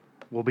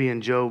We'll be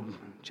in Job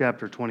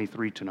chapter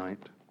 23 tonight.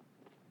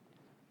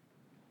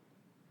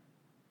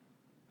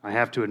 I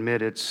have to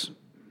admit it's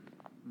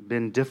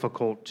been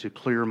difficult to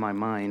clear my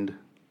mind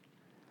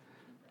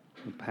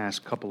the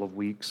past couple of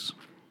weeks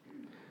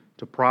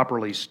to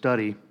properly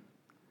study.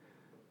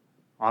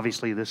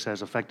 Obviously, this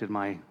has affected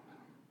my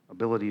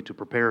ability to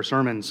prepare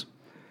sermons.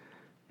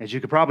 As you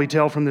could probably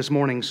tell from this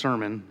morning's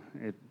sermon,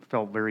 it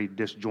felt very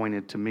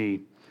disjointed to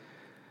me.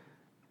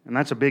 And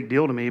that's a big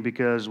deal to me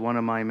because one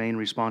of my main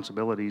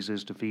responsibilities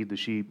is to feed the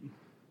sheep.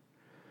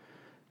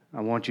 I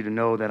want you to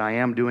know that I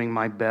am doing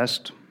my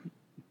best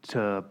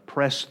to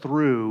press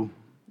through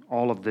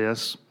all of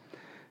this,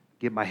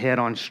 get my head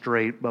on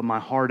straight, but my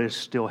heart is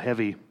still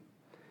heavy.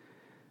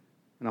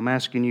 And I'm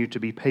asking you to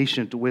be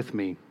patient with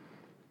me.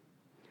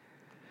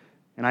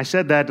 And I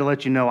said that to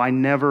let you know I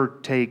never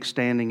take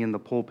standing in the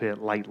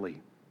pulpit lightly.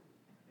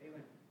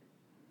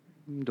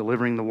 Amen.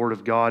 Delivering the Word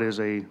of God is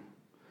a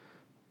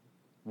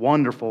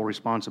wonderful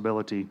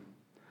responsibility.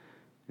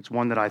 It's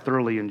one that I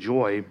thoroughly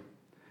enjoy,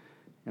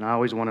 and I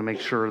always want to make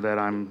sure that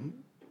I'm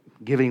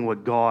giving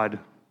what God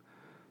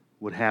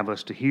would have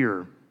us to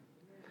hear.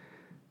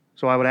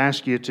 So I would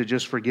ask you to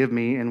just forgive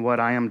me in what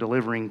I am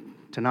delivering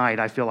tonight.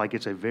 I feel like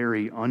it's a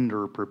very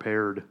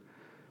underprepared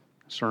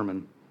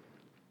sermon.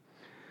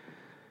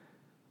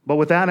 But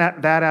with that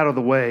out of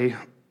the way,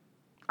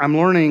 I'm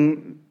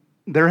learning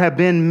there have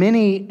been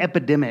many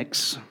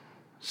epidemics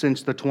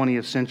since the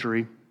 20th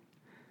century.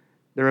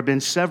 There have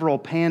been several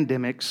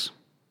pandemics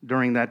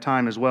during that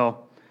time as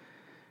well.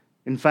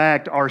 In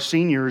fact, our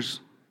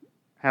seniors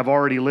have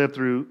already lived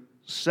through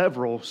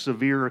several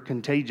severe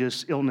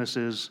contagious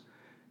illnesses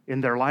in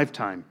their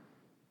lifetime.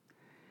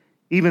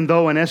 Even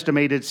though an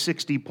estimated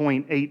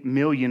 60.8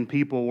 million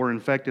people were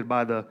infected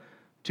by the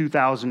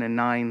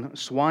 2009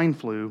 swine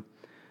flu,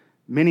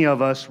 many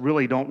of us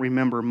really don't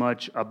remember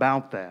much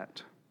about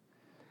that.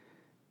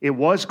 It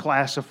was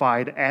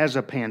classified as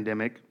a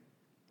pandemic.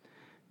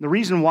 The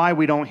reason why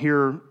we don't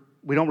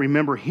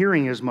remember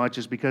hearing as much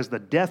is because the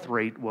death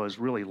rate was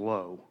really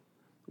low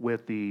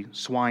with the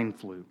swine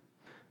flu.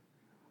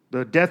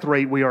 The death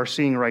rate we are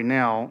seeing right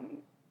now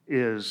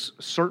is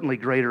certainly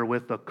greater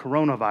with the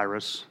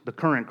coronavirus, the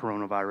current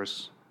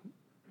coronavirus,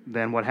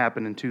 than what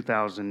happened in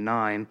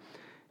 2009.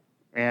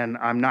 And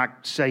I'm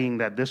not saying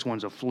that this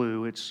one's a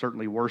flu. It's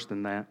certainly worse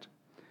than that.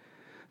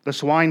 The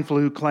swine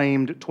flu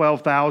claimed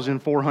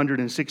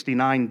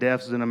 12,469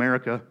 deaths in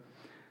America,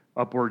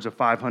 upwards of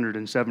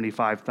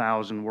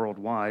 575,000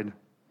 worldwide,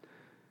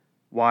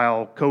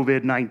 while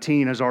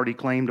COVID-19 has already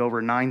claimed over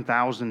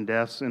 9,000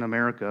 deaths in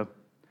America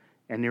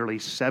and nearly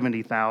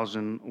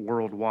 70,000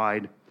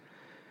 worldwide.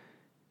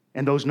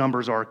 And those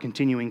numbers are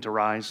continuing to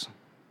rise.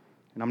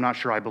 And I'm not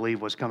sure I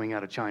believe what's coming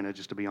out of China,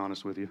 just to be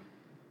honest with you.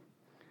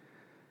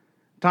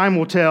 Time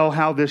will tell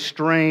how this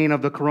strain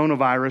of the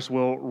coronavirus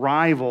will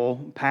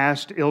rival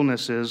past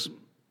illnesses,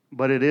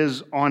 but it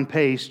is on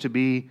pace to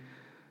be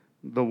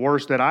the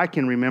worst that I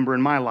can remember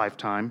in my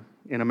lifetime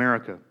in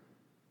America.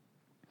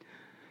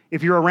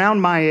 If you're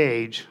around my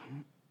age,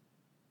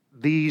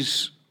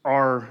 these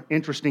are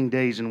interesting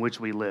days in which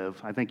we live.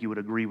 I think you would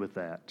agree with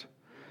that.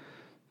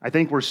 I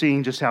think we're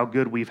seeing just how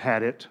good we've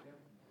had it.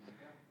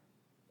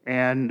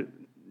 And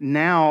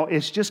now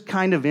it's just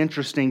kind of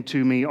interesting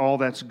to me, all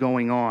that's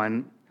going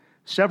on.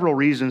 Several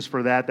reasons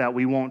for that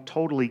we won't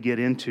totally get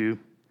into.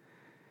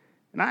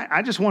 And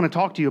I just want to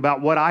talk to you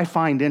about what I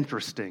find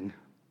interesting.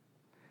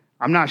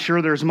 I'm not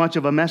sure there's much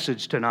of a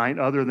message tonight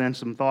other than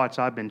some thoughts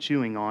I've been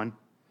chewing on.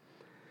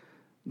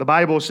 The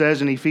Bible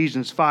says in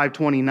Ephesians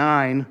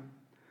 5:29,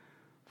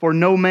 "For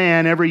no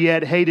man ever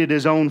yet hated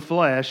his own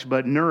flesh,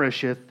 but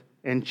nourisheth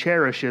and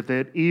cherisheth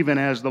it, even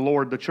as the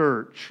Lord the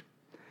church."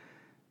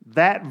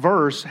 That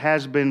verse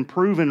has been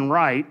proven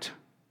right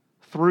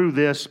through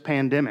this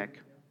pandemic.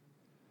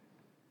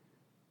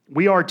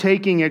 We are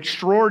taking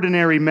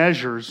extraordinary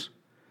measures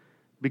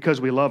because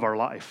we love our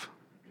life.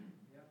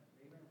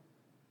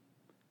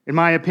 In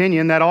my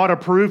opinion, that ought to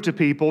prove to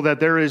people that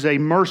there is a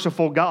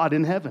merciful God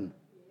in heaven.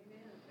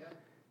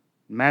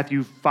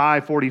 Matthew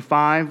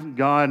 5:45,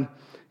 God,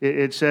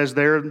 it says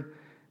there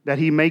that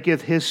He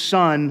maketh His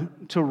sun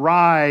to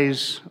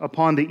rise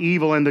upon the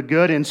evil and the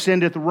good, and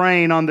sendeth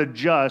rain on the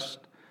just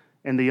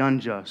and the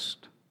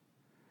unjust.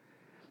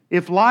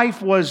 If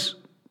life was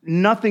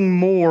nothing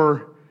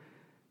more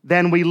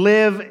than we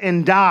live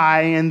and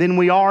die and then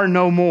we are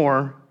no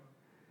more,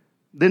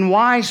 then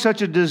why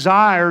such a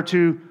desire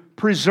to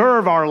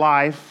preserve our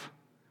life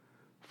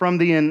from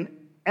the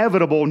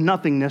inevitable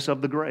nothingness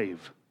of the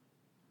grave?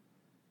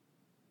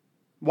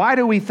 Why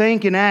do we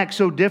think and act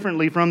so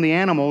differently from the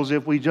animals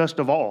if we just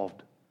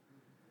evolved?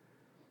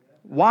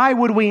 Why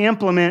would we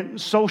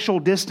implement social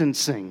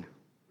distancing?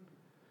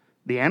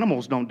 The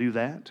animals don't do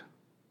that.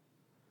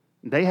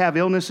 They have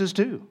illnesses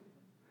too.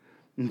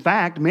 In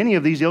fact, many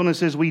of these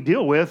illnesses we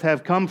deal with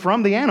have come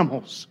from the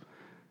animals,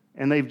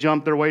 and they've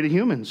jumped their way to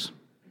humans.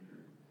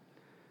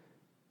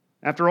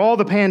 After all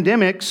the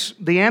pandemics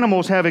the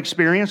animals have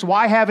experienced,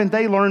 why haven't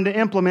they learned to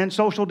implement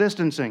social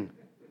distancing?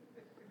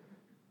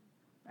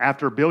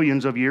 After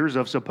billions of years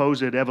of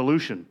supposed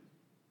evolution.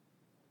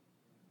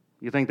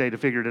 You think they'd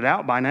have figured it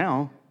out by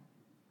now.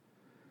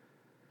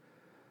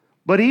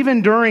 But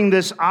even during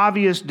this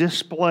obvious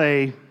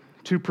display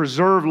to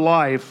preserve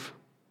life,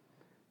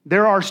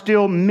 there are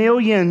still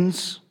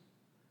millions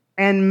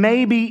and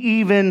maybe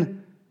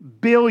even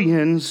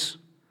billions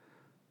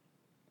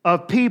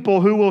of people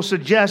who will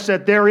suggest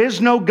that there is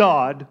no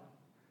God,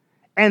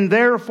 and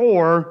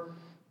therefore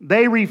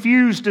they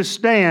refuse to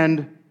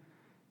stand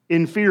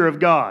in fear of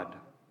God.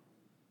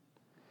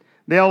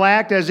 They'll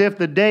act as if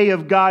the day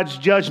of God's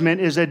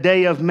judgment is a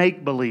day of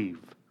make-believe.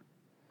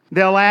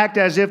 They'll act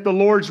as if the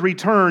Lord's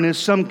return is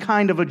some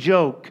kind of a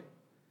joke.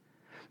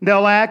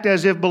 They'll act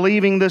as if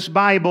believing this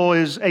Bible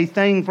is a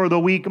thing for the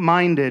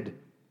weak-minded.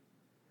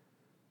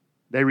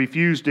 They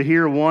refuse to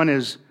hear one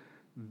as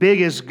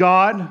big as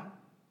God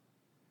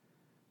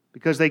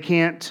because they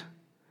can't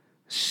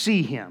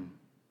see Him.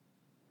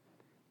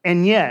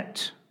 And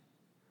yet,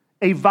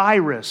 a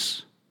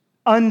virus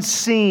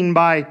unseen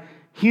by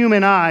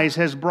human eyes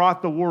has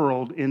brought the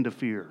world into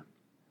fear.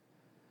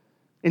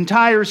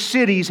 Entire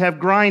cities have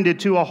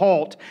grinded to a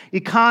halt.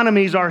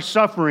 Economies are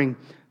suffering.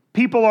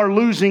 People are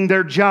losing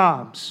their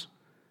jobs.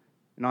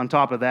 And on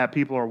top of that,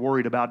 people are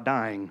worried about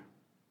dying.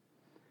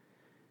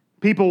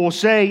 People will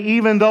say,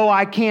 even though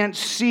I can't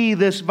see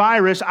this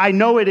virus, I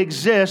know it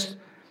exists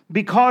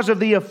because of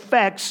the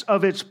effects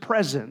of its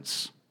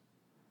presence.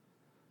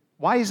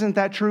 Why isn't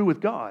that true with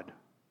God?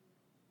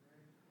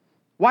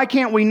 Why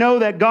can't we know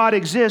that God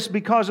exists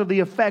because of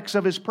the effects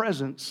of His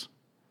presence?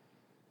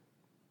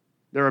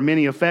 There are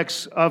many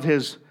effects of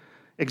His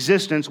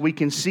existence we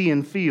can see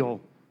and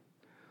feel.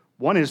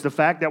 One is the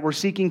fact that we're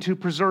seeking to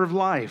preserve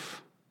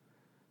life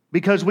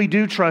because we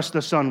do trust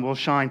the sun will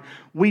shine.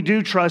 We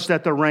do trust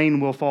that the rain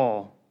will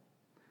fall.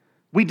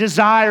 We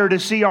desire to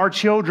see our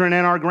children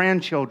and our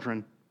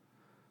grandchildren.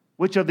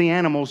 Which of the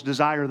animals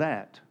desire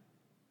that?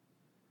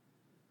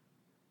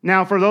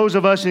 Now, for those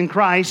of us in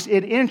Christ,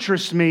 it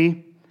interests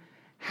me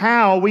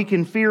how we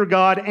can fear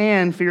God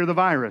and fear the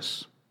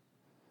virus.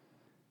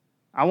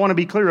 I want to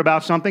be clear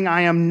about something.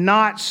 I am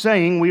not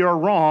saying we are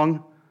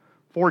wrong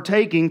for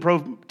taking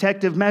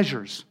protective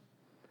measures.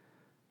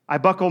 I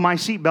buckle my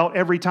seatbelt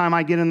every time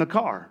I get in the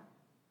car.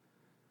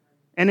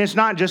 And it's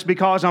not just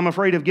because I'm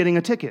afraid of getting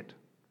a ticket.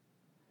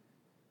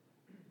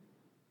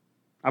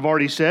 I've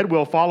already said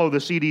we'll follow the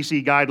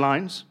CDC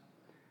guidelines.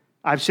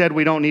 I've said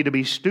we don't need to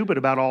be stupid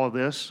about all of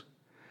this.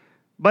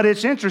 But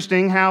it's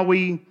interesting how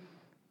we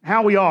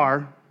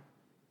are.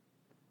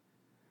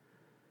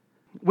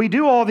 We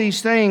do all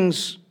these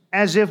things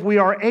as if we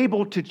are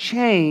able to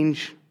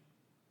change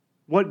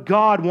what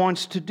God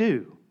wants to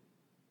do.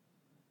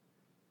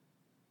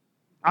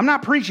 I'm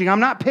not preaching, I'm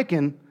not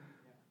picking,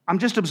 I'm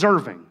just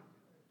observing.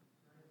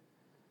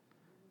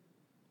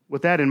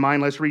 With that in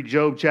mind, let's read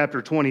Job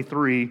chapter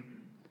 23,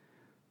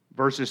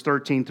 verses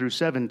 13 through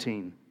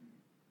 17.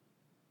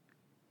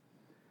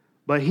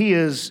 But he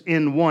is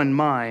in one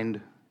mind,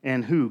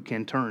 and who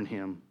can turn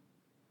him?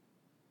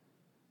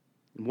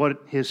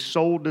 What his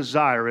soul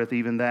desireth,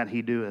 even that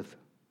he doeth.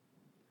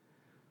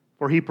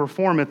 For he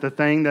performeth the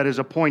thing that is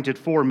appointed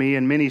for me,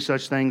 and many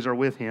such things are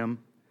with him.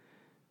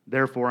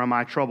 Therefore am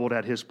I troubled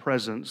at his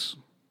presence.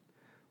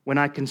 When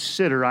I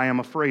consider, I am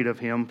afraid of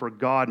him, for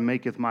God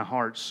maketh my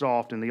heart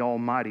soft, and the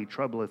Almighty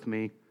troubleth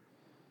me.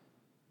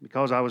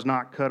 Because I was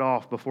not cut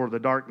off before the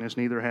darkness,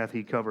 neither hath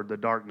he covered the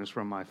darkness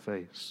from my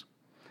face.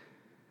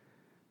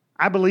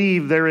 I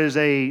believe there is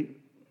a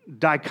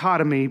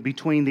dichotomy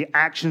between the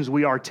actions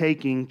we are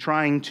taking,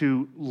 trying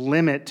to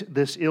limit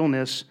this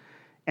illness,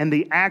 and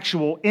the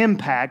actual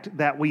impact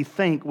that we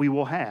think we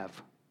will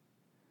have.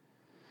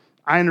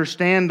 I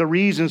understand the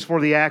reasons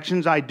for the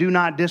actions. I do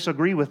not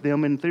disagree with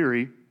them in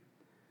theory,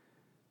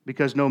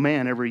 because no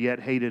man ever yet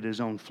hated his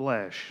own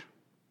flesh.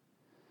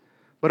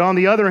 But on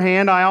the other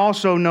hand, I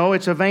also know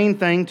it's a vain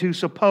thing to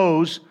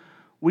suppose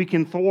we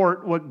can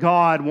thwart what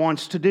God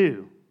wants to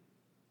do.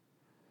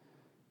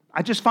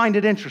 I just find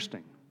it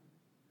interesting.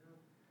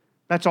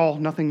 That's all,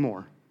 nothing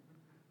more.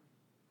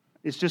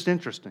 It's just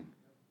interesting.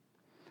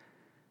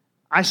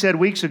 I said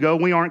weeks ago,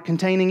 we aren't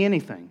containing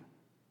anything.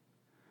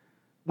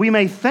 We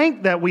may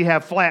think that we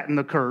have flattened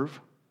the curve,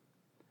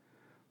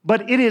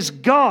 but it is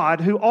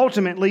God who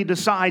ultimately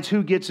decides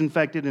who gets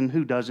infected and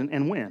who doesn't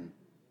and when.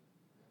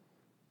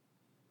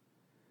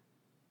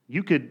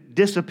 You could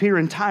disappear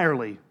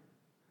entirely,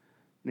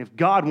 and if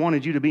God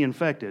wanted you to be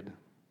infected,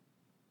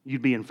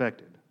 you'd be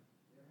infected.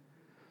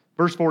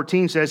 Verse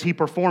 14 says, he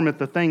performeth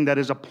the thing that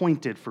is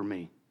appointed for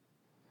me.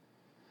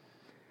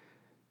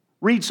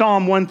 Read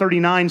Psalm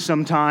 139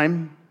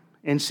 sometime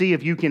and see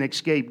if you can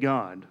escape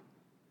God.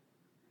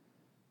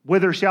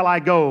 Whither shall I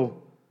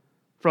go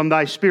from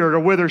thy spirit, or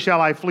whither shall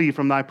I flee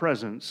from thy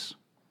presence?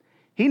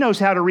 He knows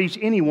how to reach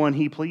anyone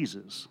he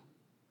pleases.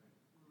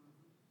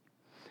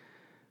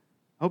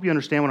 I hope you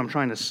understand what I'm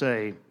trying to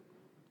say.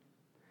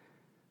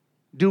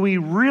 Do we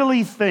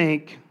really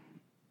think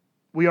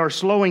we are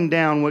slowing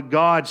down what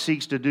God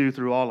seeks to do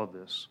through all of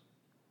this?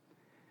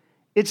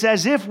 It's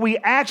as if we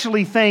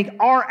actually think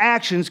our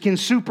actions can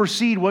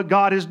supersede what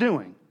God is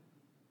doing.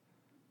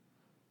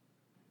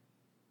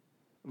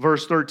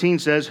 Verse 13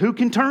 says, who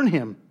can turn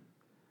him?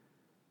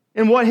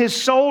 And what his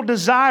soul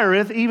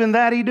desireth, even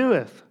that he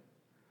doeth.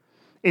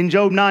 In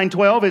Job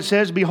 9:12 it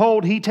says,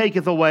 behold, he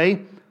taketh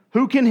away.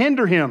 Who can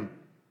hinder him?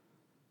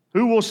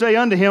 Who will say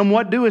unto him,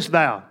 what doest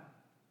thou?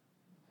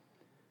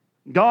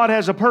 God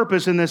has a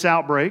purpose in this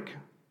outbreak.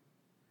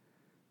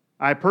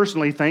 I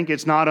personally think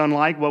it's not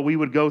unlike what we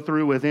would go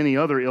through with any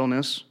other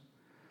illness.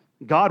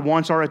 God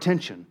wants our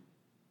attention.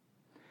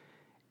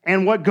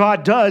 And what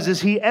God does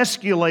is He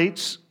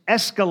escalates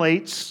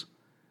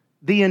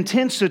the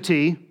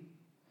intensity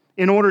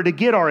in order to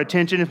get our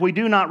attention if we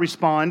do not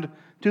respond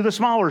to the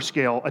smaller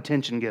scale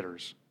attention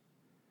getters.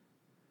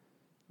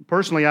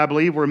 Personally, I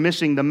believe we're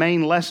missing the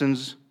main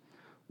lessons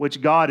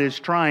which God is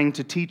trying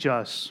to teach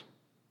us.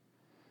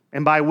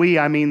 And by we,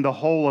 I mean the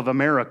whole of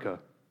America,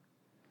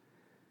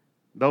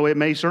 though it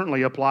may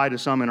certainly apply to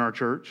some in our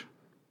church.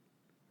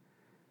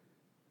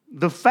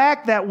 The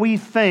fact that we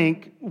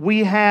think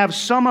we have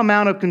some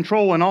amount of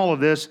control in all of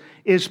this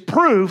is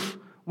proof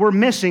we're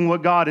missing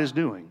what God is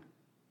doing.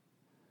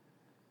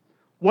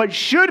 What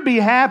should be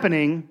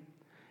happening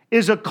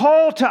is a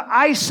call to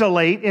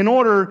isolate in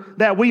order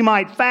that we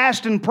might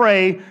fast and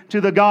pray to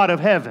the God of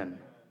heaven.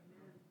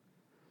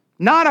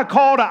 Not a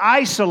call to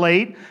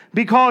isolate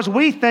because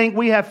we think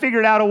we have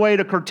figured out a way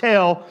to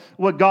curtail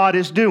what God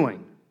is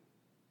doing.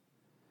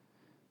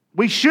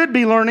 We should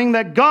be learning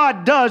that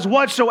God does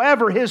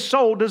whatsoever His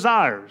soul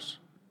desires.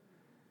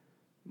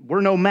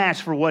 We're no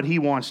match for what He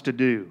wants to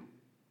do.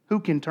 Who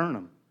can turn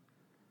Him?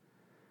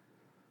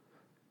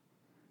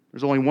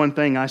 There's only one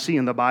thing I see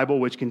in the Bible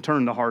which can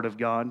turn the heart of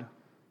God,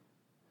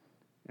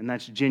 and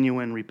that's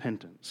genuine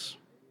repentance.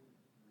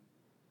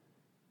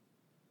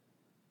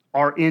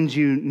 Our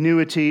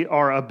ingenuity,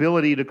 our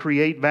ability to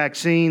create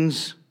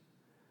vaccines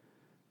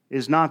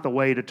is not the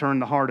way to turn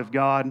the heart of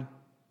God,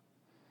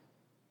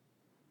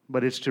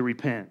 but it's to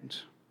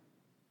repent.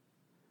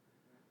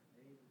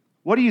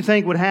 What do you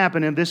think would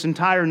happen if this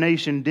entire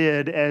nation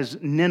did as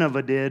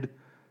Nineveh did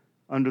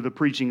under the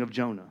preaching of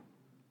Jonah?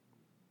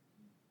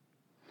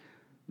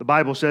 The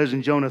Bible says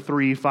in Jonah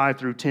 3, 5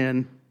 through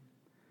 10,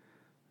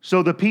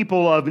 so the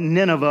people of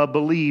Nineveh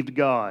believed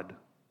God,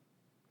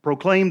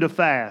 proclaimed a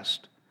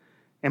fast,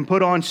 and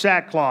put on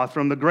sackcloth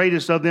from the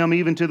greatest of them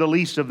even to the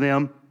least of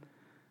them.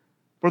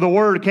 For the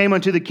word came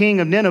unto the king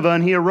of Nineveh,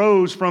 and he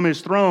arose from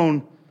his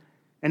throne,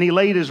 and he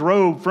laid his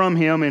robe from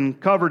him and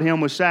covered him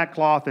with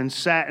sackcloth and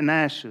sat in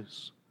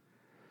ashes.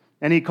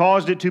 And he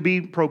caused it to be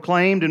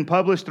proclaimed and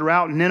published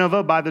throughout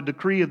Nineveh by the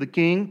decree of the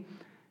king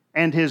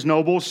and his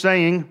nobles,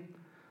 saying,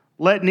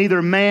 let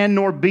neither man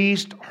nor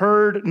beast,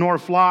 herd nor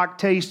flock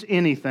taste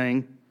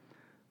anything.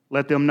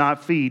 Let them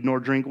not feed nor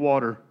drink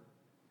water.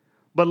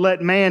 But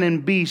let man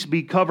and beast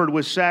be covered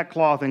with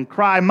sackcloth and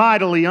cry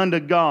mightily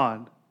unto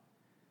God.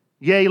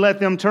 Yea,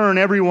 let them turn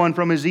everyone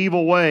from his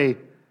evil way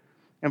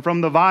and from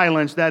the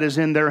violence that is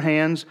in their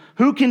hands.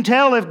 Who can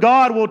tell if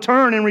God will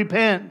turn and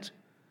repent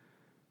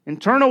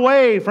and turn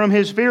away from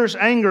His fierce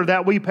anger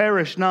that we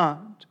perish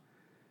not?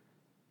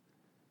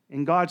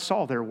 And God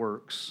saw their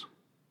works,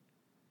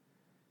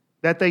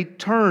 that they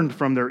turned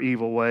from their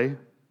evil way,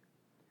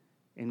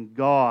 and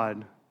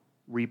God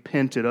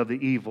repented of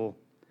the evil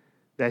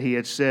that He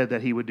had said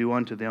that He would do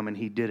unto them, and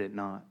He did it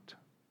not.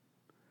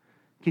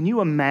 Can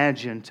you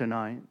imagine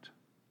tonight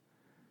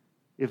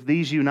if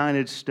these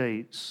United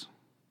States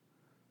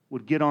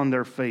would get on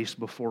their face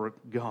before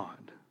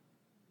God,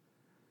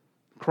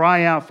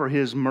 cry out for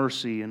His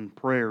mercy and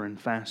prayer and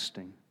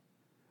fasting?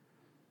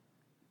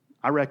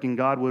 I reckon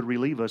God would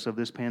relieve us of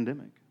this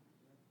pandemic.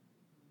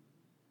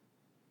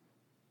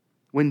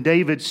 When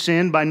David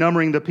sinned by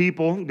numbering the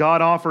people,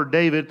 God offered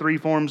David 3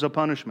 forms of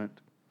punishment.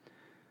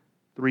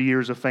 3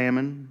 years of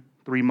famine,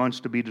 3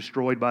 months to be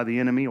destroyed by the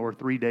enemy, or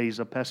 3 days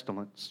of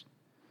pestilence.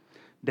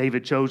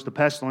 David chose the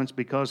pestilence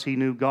because he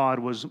knew God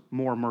was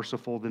more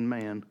merciful than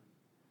man.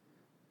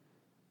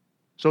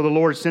 So the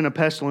Lord sent a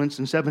pestilence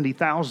and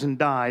 70,000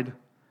 died.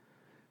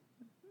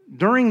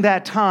 During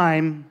that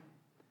time,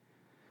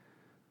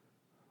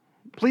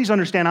 please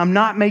understand, I'm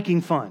not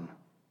making fun.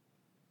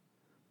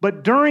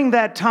 But during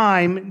that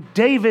time,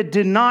 David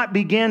did not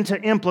begin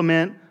to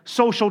implement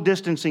social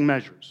distancing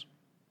measures.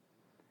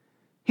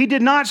 He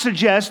did not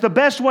suggest the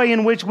best way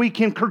in which we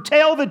can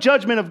curtail the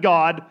judgment of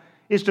God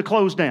is to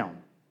close down.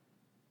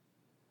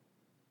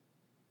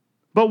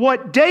 But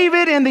what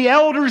David and the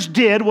elders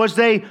did was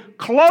they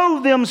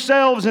clothed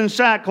themselves in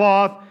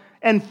sackcloth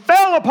and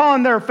fell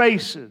upon their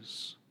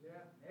faces.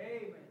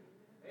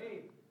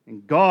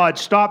 And God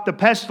stopped the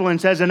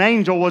pestilence as an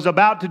angel was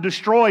about to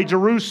destroy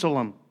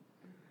Jerusalem.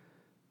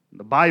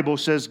 The Bible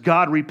says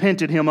God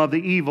repented him of the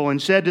evil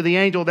and said to the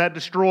angel that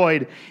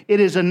destroyed, it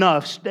is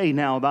enough, stay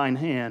now thine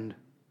hand.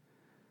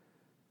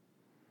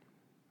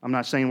 I'm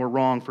not saying we're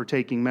wrong for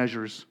taking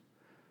measures,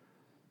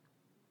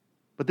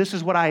 but this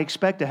is what I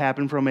expect to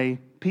happen from a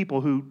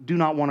people who do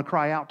not want to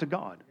cry out to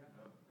God.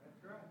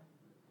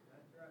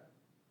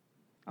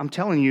 I'm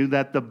telling you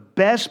that the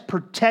best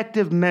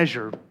protective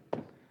measure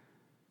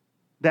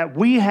that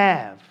we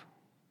have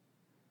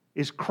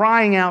is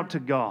crying out to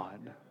God.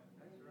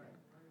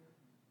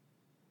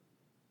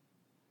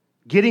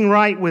 getting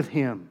right with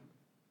Him.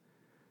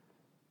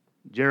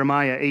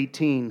 Jeremiah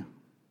 18,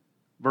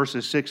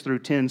 verses 6 through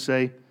 10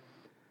 say,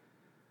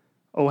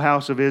 O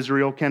house of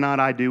Israel, cannot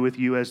I do with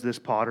you as this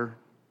potter?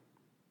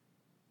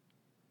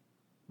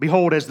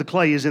 Behold, as the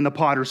clay is in the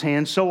potter's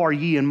hand, so are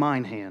ye in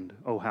mine hand,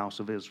 O house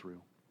of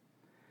Israel.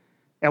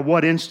 At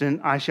what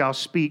instant I shall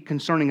speak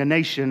concerning a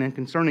nation and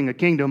concerning a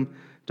kingdom,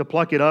 to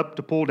pluck it up,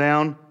 to pull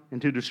down,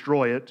 and to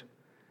destroy it.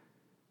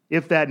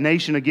 If that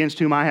nation against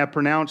whom I have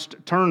pronounced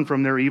turn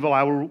from their evil,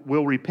 I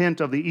will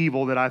repent of the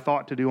evil that I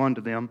thought to do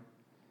unto them.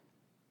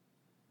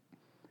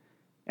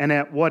 And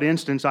at what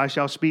instance I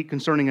shall speak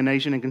concerning a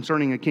nation and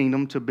concerning a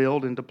kingdom, to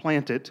build and to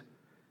plant it.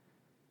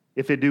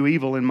 If it do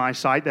evil in my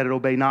sight, that it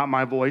obey not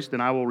my voice,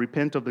 then I will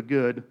repent of the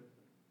good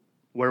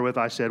wherewith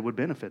I said would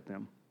benefit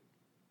them.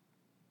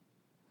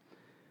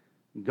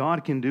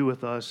 God can do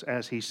with us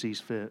as He sees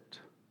fit.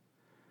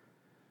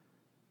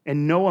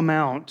 And no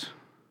amount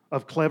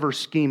of clever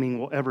scheming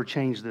will ever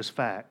change this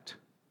fact.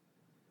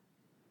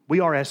 We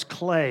are as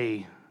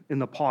clay in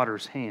the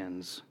potter's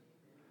hands.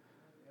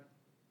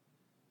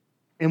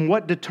 And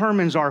what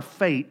determines our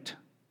fate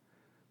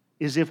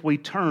is if we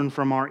turn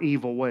from our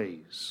evil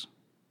ways.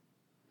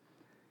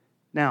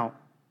 Now,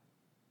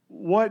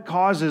 what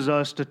causes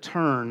us to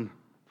turn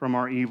from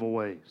our evil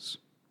ways?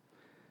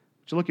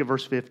 So look at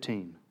verse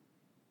 15.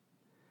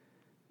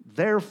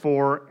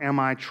 Therefore am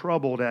I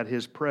troubled at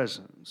His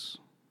presence.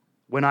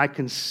 When I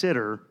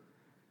consider,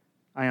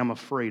 I am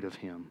afraid of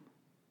Him.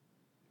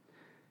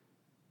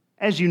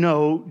 As you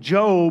know,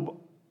 Job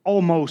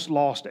almost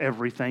lost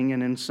everything,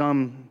 and in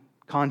some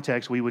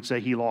context we would say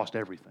he lost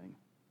everything.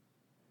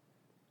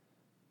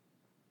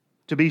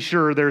 To be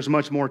sure, there's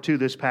much more to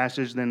this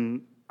passage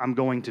than I'm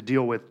going to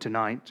deal with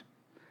tonight.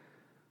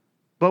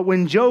 But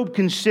when Job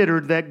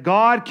considered that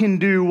God can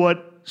do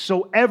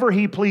whatsoever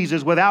He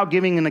pleases without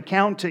giving an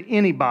account to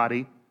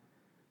anybody,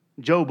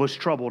 Job was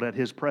troubled at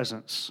His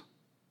presence.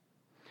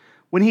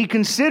 When he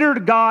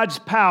considered God's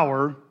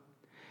power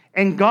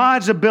and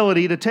God's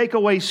ability to take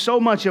away so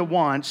much at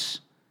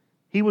once,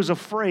 he was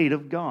afraid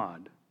of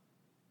God.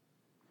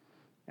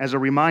 As a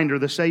reminder,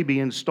 the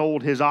Sabeans stole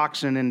his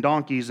oxen and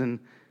donkeys and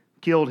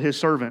killed his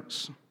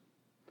servants.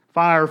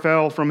 Fire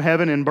fell from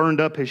heaven and burned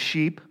up his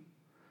sheep.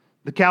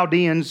 The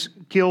Chaldeans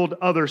killed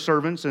other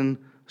servants and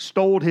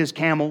stole his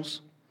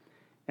camels.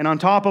 And on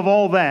top of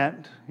all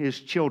that, his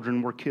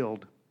children were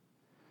killed.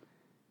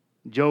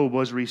 Job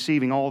was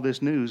receiving all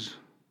this news,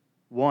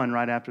 one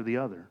right after the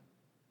other.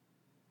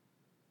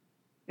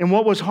 And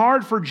what was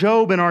hard for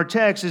Job in our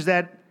text is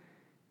that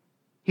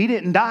he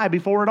didn't die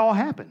before it all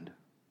happened.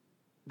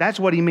 That's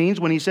what he means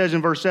when he says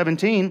in verse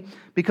 17,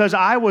 because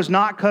I was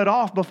not cut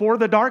off before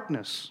the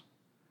darkness.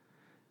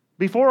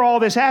 Before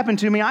all this happened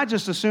to me, I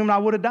just assumed I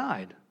would have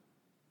died.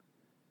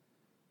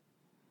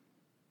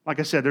 Like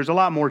I said, there's a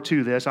lot more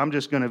to this. I'm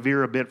just going to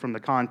veer a bit from the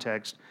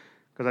context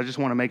because I just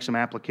want to make some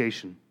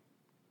application.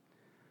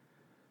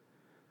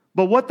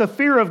 But what the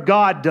fear of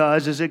God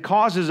does is it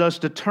causes us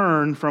to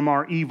turn from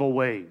our evil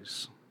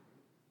ways.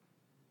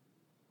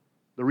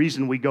 The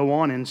reason we go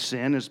on in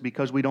sin is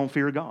because we don't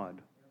fear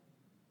God.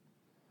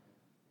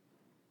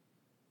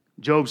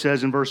 Job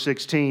says in verse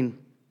 16,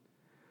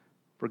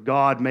 For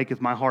God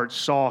maketh my heart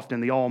soft,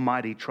 and the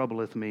Almighty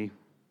troubleth me.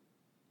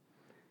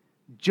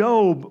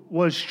 Job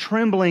was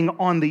trembling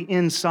on the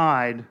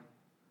inside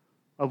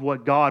of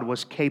what God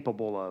was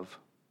capable of,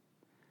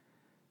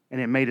 and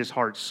it made his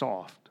heart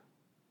soft.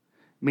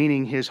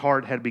 Meaning his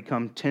heart had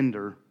become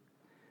tender.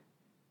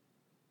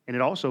 And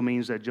it also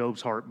means that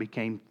Job's heart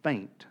became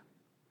faint.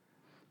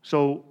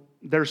 So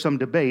there's some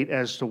debate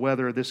as to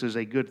whether this is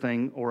a good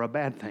thing or a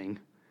bad thing,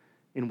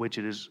 in which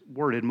it is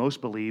worded. Most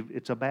believe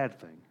it's a bad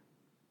thing.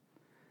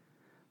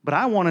 But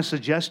I want to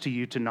suggest to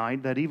you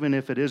tonight that even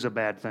if it is a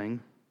bad thing,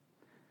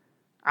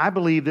 I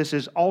believe this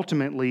is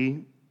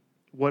ultimately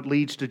what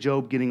leads to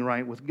Job getting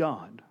right with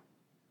God.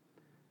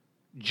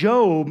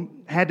 Job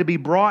had to be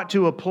brought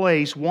to a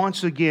place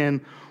once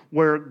again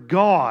where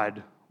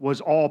God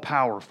was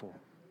all-powerful.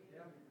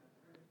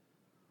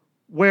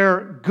 Where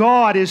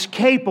God is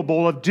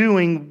capable of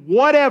doing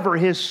whatever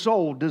his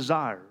soul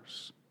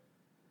desires.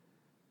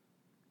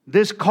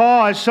 This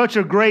caused such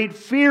a great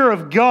fear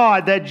of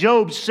God that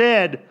Job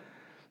said,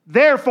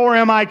 Therefore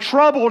am I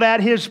troubled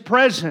at His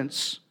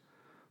presence.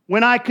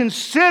 When I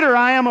consider,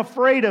 I am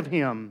afraid of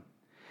Him.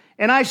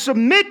 And I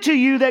submit to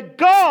you that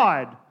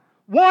God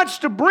wants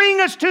to bring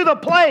us to the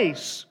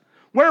place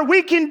where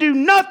we can do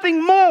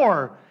nothing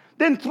more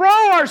than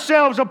throw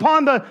ourselves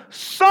upon the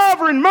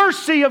sovereign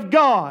mercy of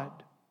God.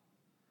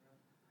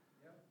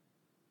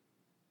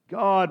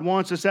 God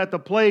wants us at the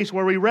place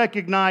where we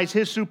recognize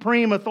His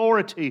supreme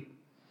authority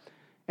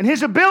and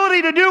His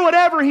ability to do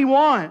whatever He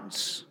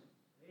wants,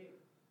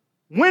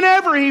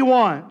 whenever He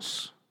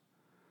wants,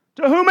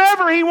 to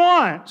whomever He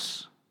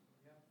wants.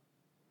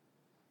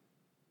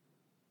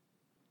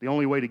 The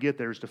only way to get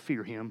there is to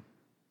fear Him.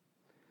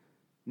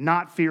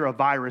 Not fear a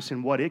virus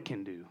and what it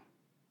can do,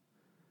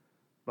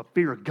 but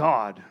fear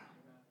God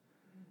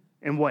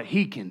and what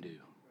He can do.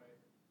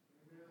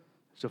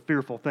 It's a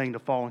fearful thing to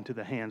fall into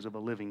the hands of a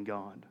living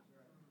God.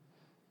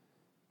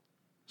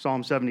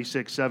 Psalm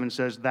 76:7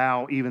 says,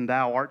 Thou, even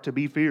thou, art to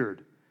be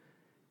feared,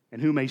 and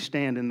who may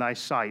stand in thy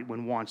sight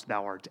when once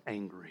thou art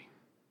angry?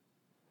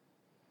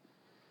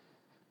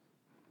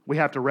 We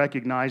have to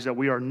recognize that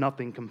we are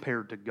nothing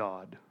compared to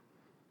God.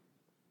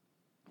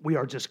 We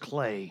are just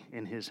clay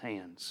in His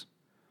hands.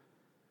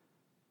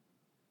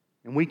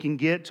 And we can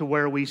get to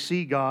where we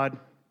see God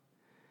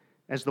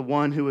as the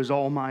one who is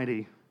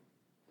almighty.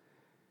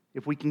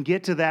 If we can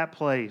get to that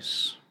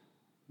place,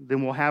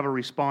 then we'll have a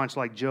response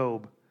like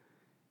Job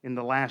in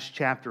the last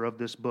chapter of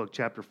this book,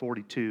 chapter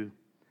 42,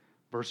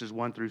 verses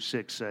 1 through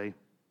 6 say,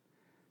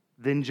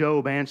 Then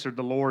Job answered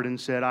the Lord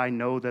and said, I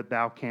know that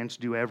thou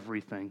canst do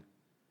everything,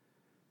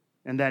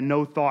 and that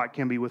no thought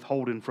can be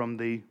withholden from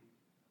thee.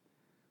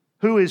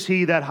 Who is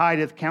he that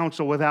hideth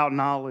counsel without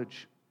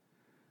knowledge?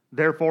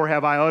 Therefore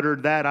have I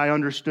uttered that I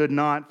understood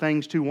not,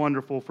 things too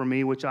wonderful for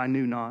me which I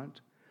knew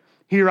not.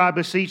 Hear, I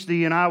beseech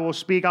thee, and I will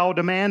speak. I will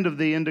demand of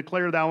thee, and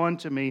declare thou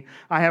unto me.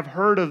 I have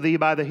heard of thee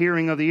by the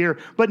hearing of the ear.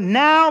 But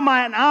now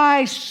mine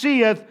eye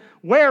seeth,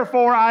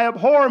 wherefore I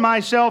abhor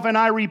myself, and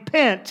I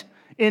repent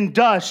in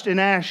dust and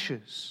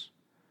ashes.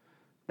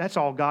 That's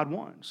all God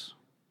wants.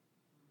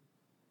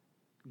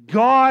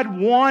 God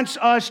wants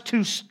us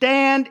to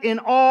stand in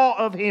awe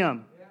of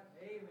Him.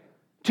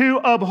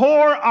 To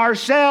abhor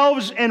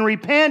ourselves and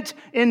repent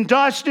in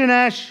dust and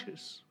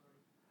ashes.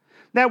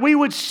 That we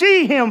would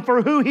see Him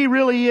for who He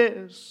really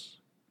is.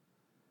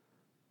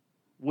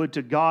 Would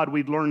to God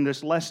we'd learn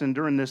this lesson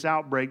during this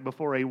outbreak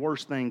before a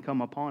worse thing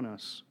come upon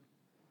us.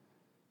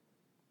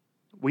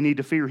 We need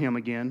to fear Him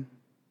again.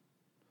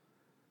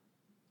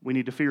 We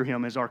need to fear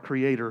Him as our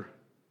Creator.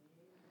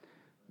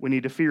 We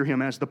need to fear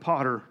Him as the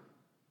potter.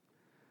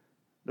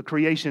 The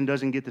creation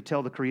doesn't get to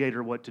tell the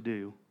Creator what to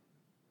do.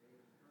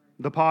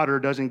 The potter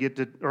doesn't get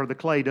to, or the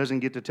clay doesn't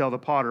get to tell the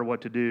potter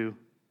what to do,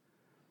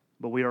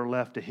 but we are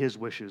left to His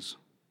wishes.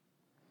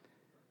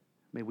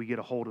 May we get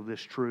a hold of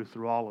this truth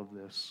through all of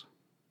this.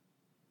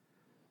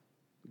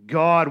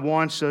 God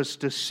wants us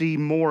to see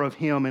more of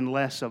Him and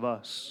less of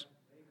us.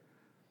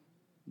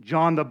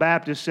 John the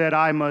Baptist said,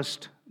 I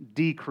must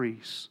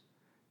decrease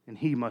and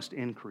He must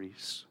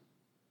increase.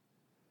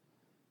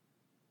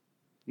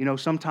 You know,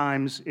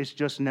 sometimes it's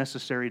just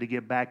necessary to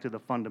get back to the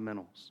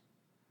fundamentals.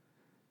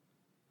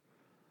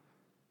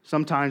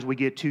 Sometimes we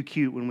get too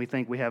cute when we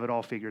think we have it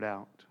all figured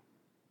out.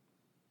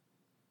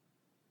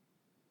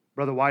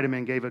 Brother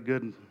Weideman gave a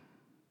good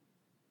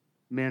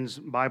men's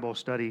Bible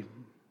study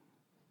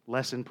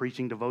lesson,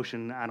 preaching,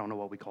 devotion. I don't know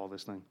what we call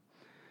this thing.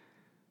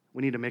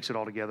 We need to mix it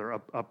all together,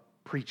 a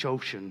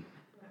preach-ocean.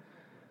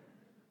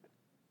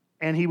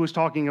 And he was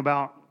talking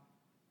about,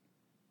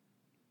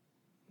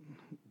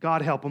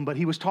 God help him, but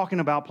he was talking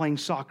about playing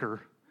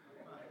soccer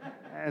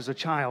as a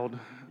child.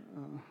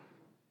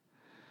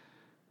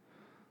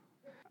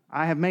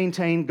 I have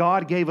maintained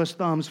God gave us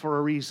thumbs for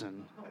a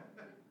reason.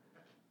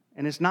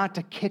 And it's not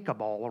to kick a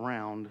ball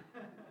around.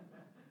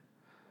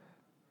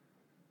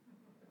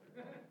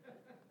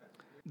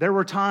 There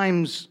were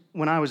times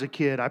when I was a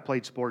kid, I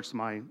played sports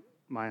my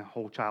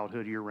whole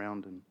childhood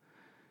year-round, and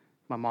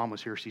my mom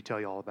was here, she'd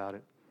tell you all about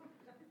it.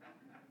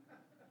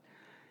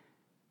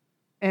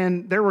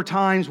 And there were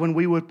times when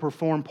we would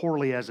perform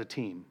poorly as a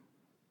team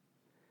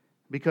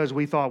because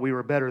we thought we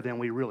were better than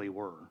we really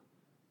were.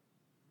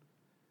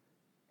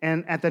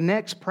 And at the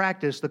next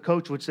practice, the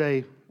coach would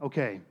say,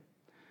 okay,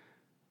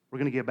 we're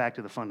going to get back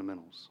to the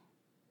fundamentals.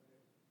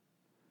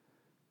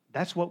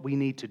 That's what we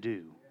need to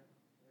do.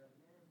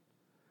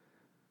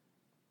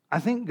 I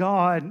think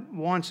God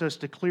wants us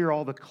to clear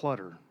all the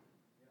clutter.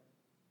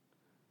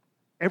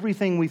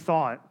 Everything we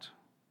thought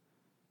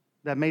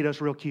that made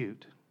us real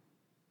cute.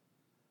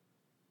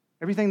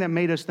 Everything that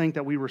made us think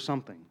that we were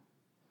something.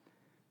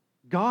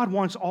 God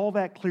wants all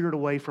that cleared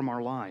away from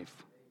our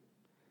life.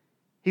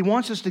 He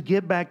wants us to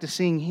get back to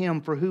seeing Him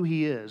for who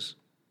He is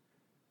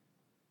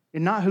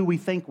and not who we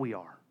think we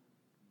are.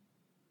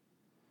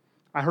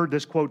 I heard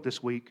this quote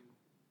this week,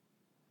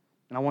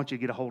 and I want you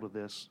to get a hold of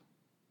this.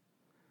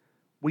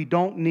 We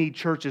don't need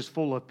churches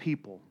full of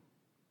people,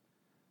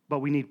 but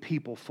we need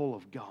people full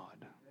of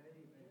God.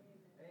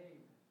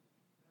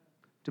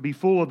 To be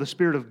full of the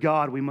Spirit of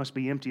God, we must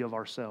be empty of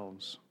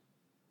ourselves.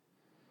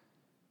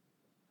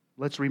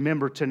 Let's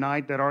remember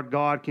tonight that our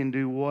God can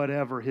do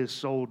whatever His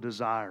soul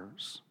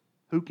desires.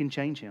 Who can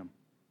change Him?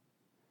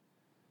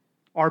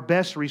 Our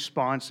best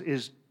response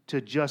is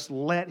to just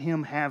let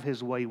Him have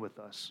His way with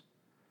us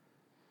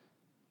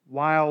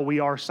while we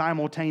are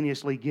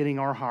simultaneously getting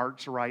our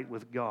hearts right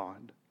with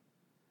God.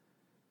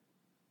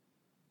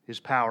 His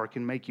power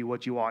can make you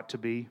what you ought to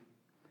be.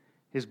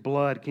 His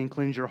blood can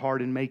cleanse your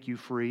heart and make you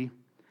free.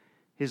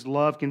 His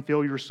love can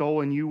fill your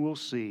soul, and you will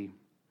see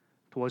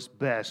 'twas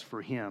best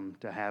for Him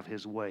to have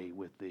His way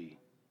with thee.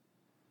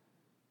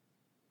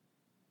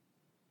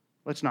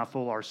 Let's not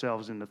fool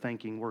ourselves into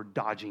thinking we're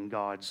dodging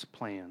God's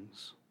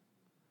plans.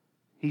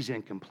 He's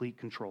in complete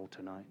control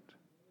tonight.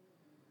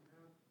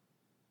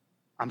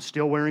 I'm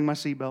still wearing my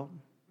seatbelt.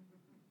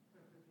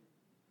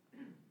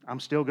 I'm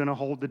still going to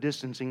hold the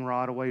distancing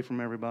rod away from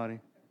everybody.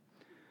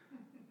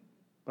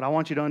 But I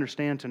want you to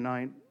understand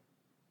tonight,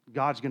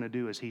 God's going to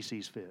do as He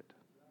sees fit.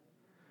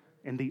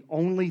 And the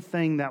only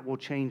thing that will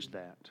change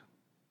that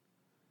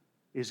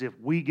is if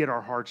we get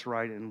our hearts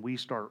right and we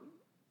start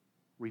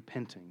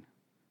repenting.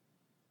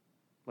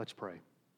 Let's pray.